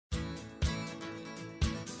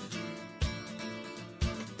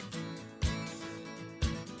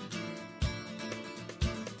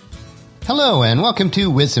Hello and welcome to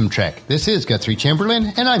Wisdom Trek. This is Guthrie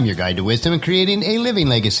Chamberlain and I'm your guide to wisdom and creating a living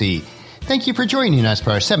legacy. Thank you for joining us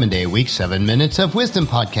for our 7-day-a-week, 7 Minutes of Wisdom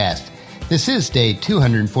podcast. This is day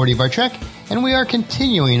 240 of our trek and we are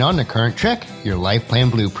continuing on the current trek, your life plan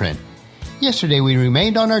blueprint. Yesterday we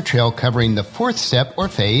remained on our trail covering the fourth step or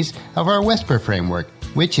phase of our Whisper framework,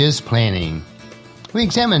 which is planning. We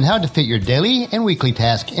examined how to fit your daily and weekly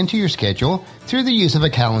tasks into your schedule through the use of a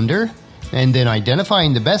calendar, and then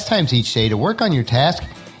identifying the best times each day to work on your task,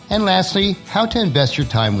 and lastly, how to invest your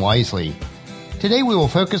time wisely. Today we will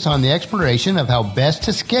focus on the exploration of how best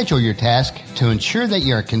to schedule your task to ensure that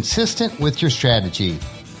you are consistent with your strategy.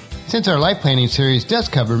 Since our life planning series does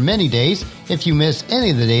cover many days, if you miss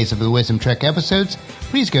any of the days of the Wisdom Trek episodes,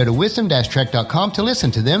 please go to wisdom-trek.com to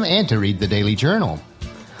listen to them and to read the daily journal.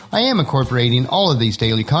 I am incorporating all of these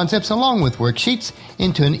daily concepts along with worksheets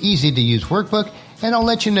into an easy-to-use workbook, and I'll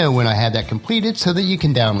let you know when I have that completed so that you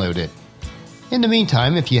can download it. In the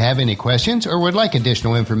meantime, if you have any questions or would like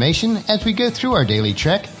additional information as we go through our daily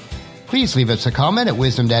trek, please leave us a comment at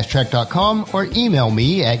wisdom-trek.com or email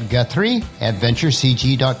me at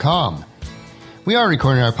guthrie@venturecg.com. We are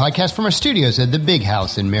recording our podcast from our studios at the Big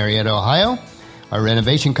House in Marietta, Ohio. Our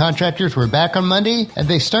renovation contractors were back on Monday and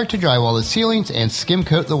they start to drywall the ceilings and skim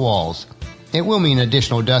coat the walls. It will mean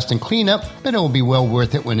additional dust and cleanup, but it will be well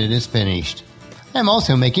worth it when it is finished. I'm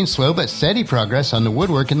also making slow but steady progress on the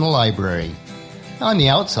woodwork in the library. On the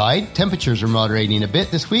outside, temperatures are moderating a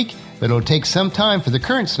bit this week, but it'll take some time for the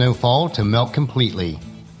current snowfall to melt completely.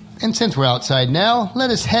 And since we're outside now, let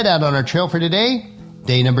us head out on our trail for today,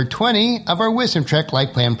 day number 20 of our Wisdom Trek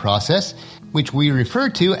Life Plan process, which we refer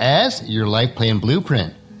to as your Life Plan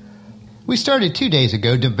Blueprint. We started 2 days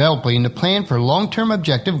ago developing the plan for long-term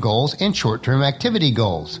objective goals and short-term activity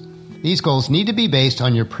goals. These goals need to be based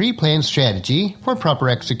on your pre-planned strategy for proper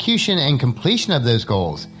execution and completion of those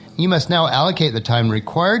goals. You must now allocate the time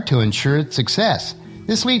required to ensure its success.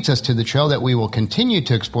 This leads us to the trail that we will continue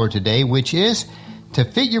to explore today, which is to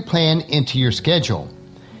fit your plan into your schedule.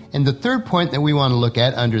 And the third point that we want to look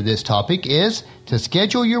at under this topic is to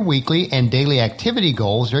schedule your weekly and daily activity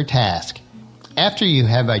goals or tasks. After you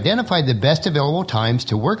have identified the best available times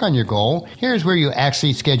to work on your goal, here's where you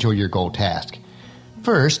actually schedule your goal task.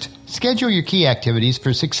 First, schedule your key activities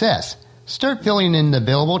for success. Start filling in the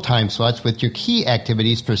available time slots with your key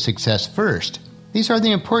activities for success first. These are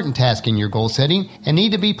the important tasks in your goal setting and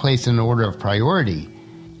need to be placed in order of priority.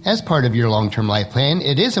 As part of your long-term life plan,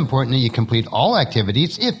 it is important that you complete all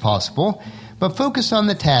activities if possible, but focus on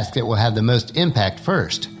the task that will have the most impact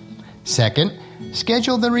first. Second,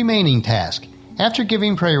 schedule the remaining task. After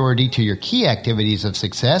giving priority to your key activities of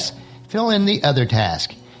success, fill in the other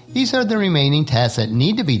task. These are the remaining tasks that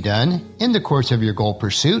need to be done in the course of your goal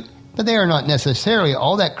pursuit, but they are not necessarily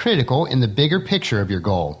all that critical in the bigger picture of your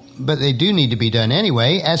goal. But they do need to be done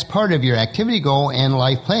anyway as part of your activity goal and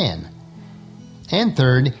life plan. And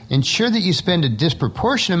third, ensure that you spend a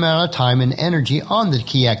disproportionate amount of time and energy on the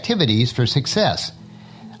key activities for success.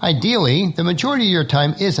 Ideally, the majority of your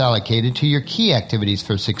time is allocated to your key activities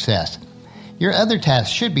for success. Your other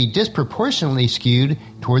tasks should be disproportionately skewed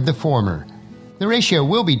toward the former. The ratio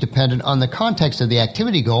will be dependent on the context of the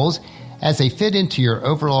activity goals as they fit into your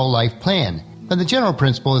overall life plan, but the general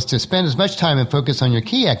principle is to spend as much time and focus on your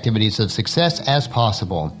key activities of success as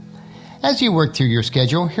possible. As you work through your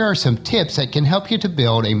schedule, here are some tips that can help you to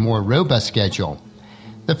build a more robust schedule.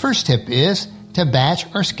 The first tip is to batch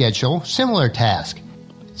or schedule similar tasks.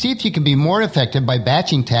 See if you can be more effective by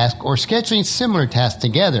batching tasks or scheduling similar tasks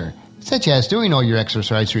together, such as doing all your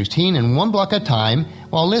exercise routine in one block of time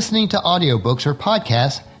while listening to audiobooks or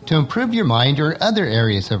podcasts to improve your mind or other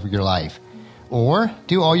areas of your life. Or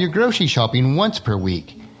do all your grocery shopping once per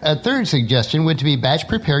week. A third suggestion would be batch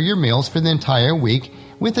prepare your meals for the entire week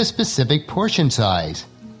with a specific portion size.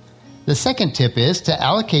 The second tip is to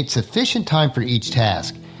allocate sufficient time for each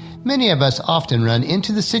task. Many of us often run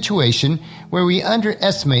into the situation where we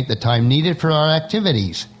underestimate the time needed for our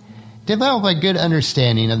activities. Develop a good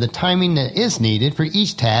understanding of the timing that is needed for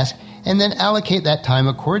each task and then allocate that time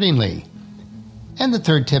accordingly. And the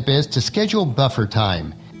third tip is to schedule buffer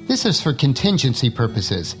time. This is for contingency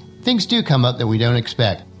purposes. Things do come up that we don't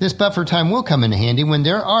expect. This buffer time will come in handy when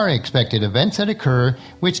there are expected events that occur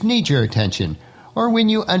which need your attention, or when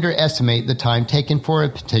you underestimate the time taken for a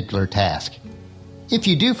particular task. If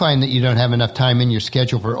you do find that you don't have enough time in your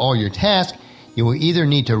schedule for all your tasks, you will either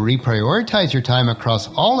need to reprioritize your time across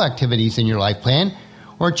all activities in your life plan,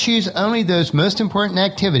 or choose only those most important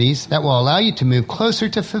activities that will allow you to move closer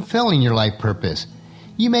to fulfilling your life purpose.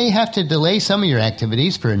 You may have to delay some of your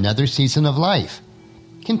activities for another season of life.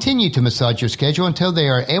 Continue to massage your schedule until they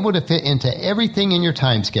are able to fit into everything in your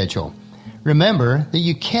time schedule. Remember that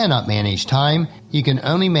you cannot manage time, you can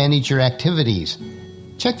only manage your activities.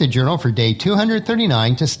 Check the journal for day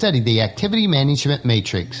 239 to study the activity management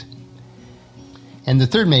matrix. And the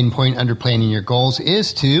third main point under planning your goals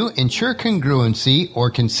is to ensure congruency or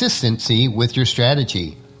consistency with your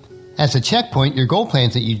strategy. As a checkpoint, your goal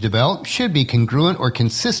plans that you develop should be congruent or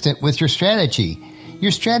consistent with your strategy.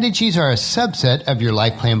 Your strategies are a subset of your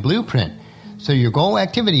life plan blueprint, so your goal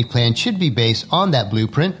activity plan should be based on that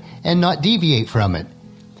blueprint and not deviate from it.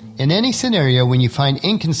 In any scenario, when you find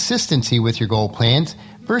inconsistency with your goal plans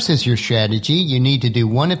versus your strategy, you need to do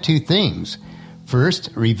one of two things. First,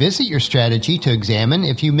 revisit your strategy to examine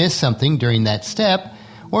if you missed something during that step,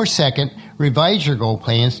 or second, revise your goal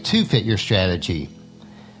plans to fit your strategy.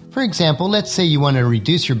 For example, let's say you want to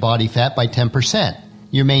reduce your body fat by 10%.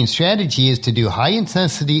 Your main strategy is to do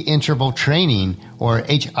high-intensity interval training, or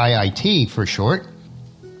HIIT for short.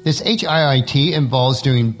 This HIIT involves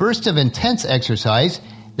doing bursts of intense exercise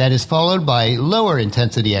that is followed by lower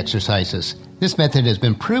intensity exercises. This method has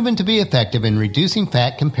been proven to be effective in reducing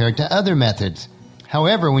fat compared to other methods.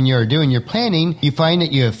 However, when you are doing your planning, you find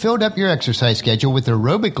that you have filled up your exercise schedule with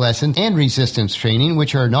aerobic lessons and resistance training,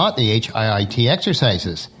 which are not the HIIT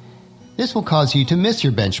exercises. This will cause you to miss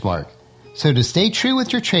your benchmark. So to stay true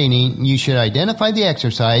with your training, you should identify the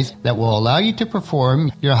exercise that will allow you to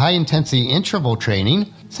perform your high-intensity interval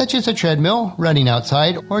training, such as a treadmill, running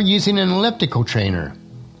outside, or using an elliptical trainer.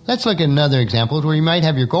 Let's look at another example where you might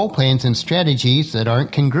have your goal plans and strategies that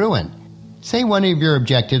aren't congruent. Say one of your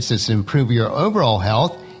objectives is to improve your overall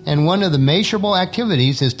health, and one of the measurable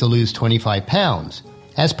activities is to lose 25 pounds.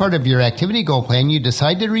 As part of your activity goal plan, you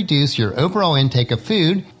decide to reduce your overall intake of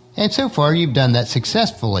food, and so far you've done that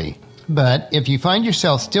successfully. But if you find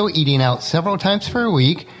yourself still eating out several times per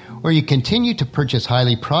week, or you continue to purchase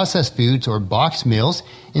highly processed foods or boxed meals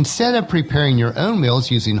instead of preparing your own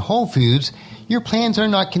meals using whole foods, your plans are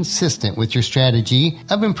not consistent with your strategy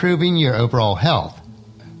of improving your overall health.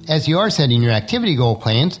 As you are setting your activity goal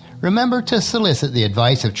plans, remember to solicit the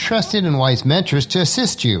advice of trusted and wise mentors to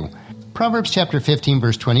assist you. Proverbs chapter 15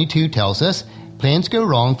 verse 22 tells us, "Plans go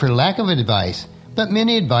wrong for lack of advice, but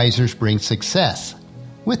many advisors bring success."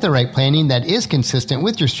 With the right planning that is consistent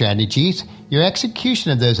with your strategies, your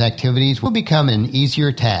execution of those activities will become an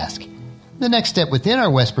easier task. The next step within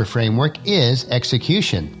our Whisper framework is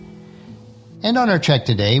execution. And on our check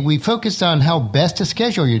today, we focused on how best to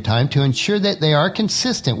schedule your time to ensure that they are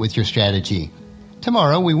consistent with your strategy.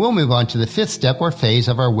 Tomorrow, we will move on to the fifth step or phase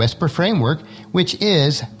of our Whisper framework, which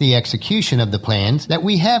is the execution of the plans that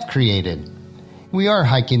we have created. We are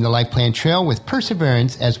hiking the Life Plan Trail with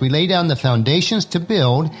perseverance as we lay down the foundations to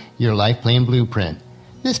build your Life Plan Blueprint.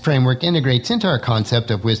 This framework integrates into our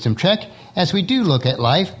concept of Wisdom Trek as we do look at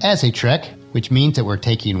life as a trek, which means that we're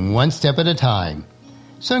taking one step at a time.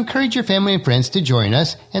 So encourage your family and friends to join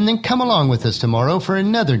us and then come along with us tomorrow for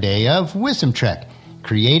another day of Wisdom Trek,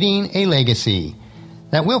 Creating a Legacy.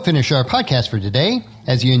 That will finish our podcast for today.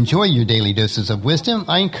 As you enjoy your daily doses of wisdom,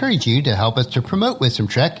 I encourage you to help us to promote Wisdom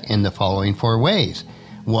Trek in the following 4 ways.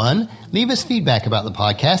 1. Leave us feedback about the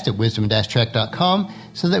podcast at wisdom-trek.com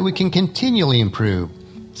so that we can continually improve.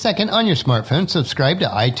 2nd, on your smartphone, subscribe to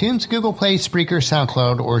iTunes, Google Play, Spreaker,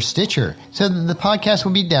 SoundCloud, or Stitcher so that the podcast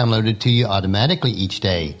will be downloaded to you automatically each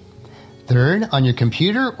day. 3rd, on your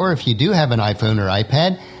computer, or if you do have an iPhone or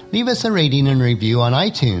iPad, leave us a rating and review on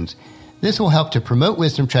iTunes. This will help to promote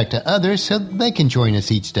Wisdom Trek to others so that they can join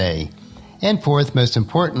us each day. And 4th, most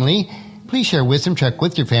importantly, please share Wisdom Trek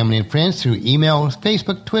with your family and friends through email,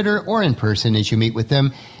 Facebook, Twitter, or in person as you meet with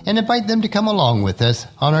them, and invite them to come along with us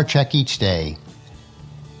on our trek each day.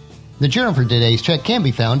 The journal for today's trek can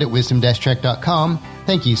be found at wisdom-trek.com.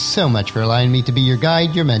 Thank you so much for allowing me to be your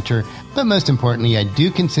guide, your mentor, but most importantly, I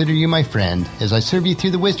do consider you my friend as I serve you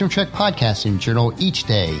through the Wisdom Trek podcast and journal each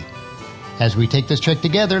day. As we take this trek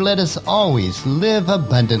together, let us always live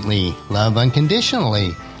abundantly, love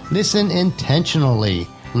unconditionally, listen intentionally,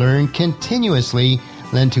 learn continuously,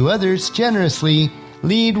 lend to others generously,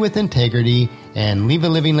 lead with integrity, and leave a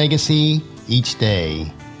living legacy each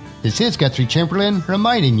day. This is Guthrie Chamberlain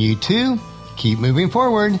reminding you to keep moving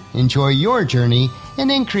forward, enjoy your journey, and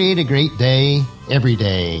then create a great day every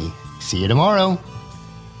day. See you tomorrow.